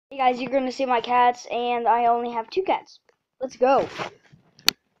Guys, you're gonna see my cats, and I only have 2 cats. Let's go.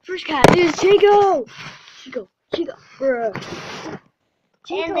 First cat is Chico. Chico, bruh.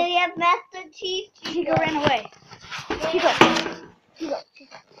 Chico. And they have Master Chief. Chico ran away. Chico.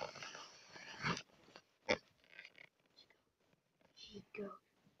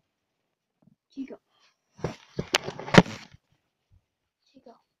 Chico.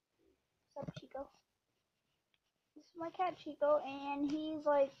 Chico. What's up, Chico? This is my cat, Chico, and he's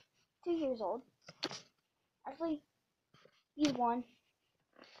like 2 years old. Actually, he's 1.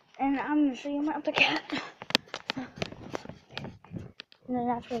 And I'm gonna show you my other cat. And then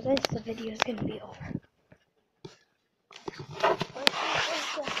after this, the video is gonna be over.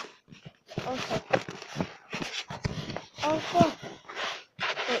 Also.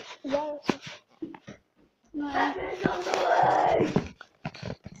 Wait, is that also?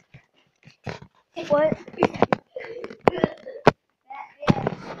 No. What?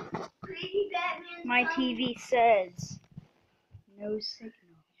 Crazy Batman. My TV says no signal.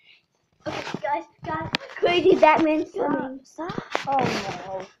 Okay, guys, Crazy Batman's coming. Stop. Oh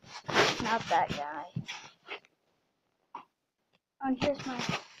no, not that guy. Oh, and here's my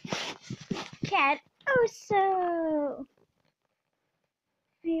cat. Oso.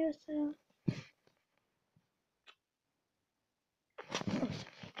 Oso.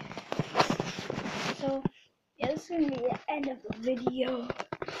 So, yeah, this is gonna be the end of the video.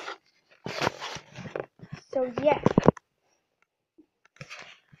 So yeah.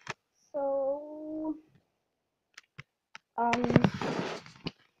 So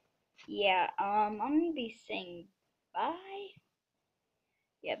yeah, I'm gonna be saying bye.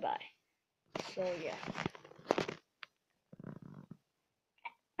 Yeah, bye. So yeah.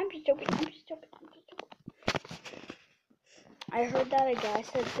 I'm just joking. I heard that a guy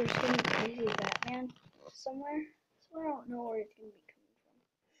said there's gonna be Crazy Batman somewhere. So I don't know where it's gonna be coming from.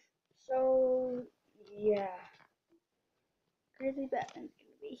 So yeah. Crazy Batman's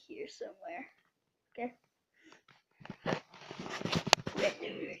gonna be here somewhere. Okay?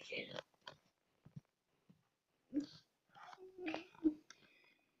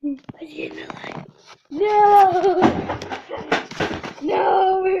 No!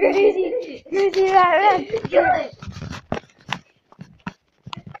 No, Crazy Batman!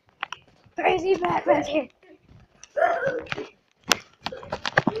 Crazy Batman's here!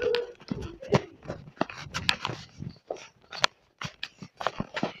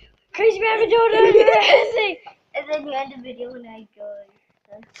 Crazy Batman, don't do anything! And then you end the video when I go.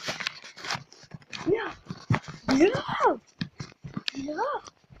 No! No! No!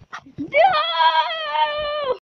 No!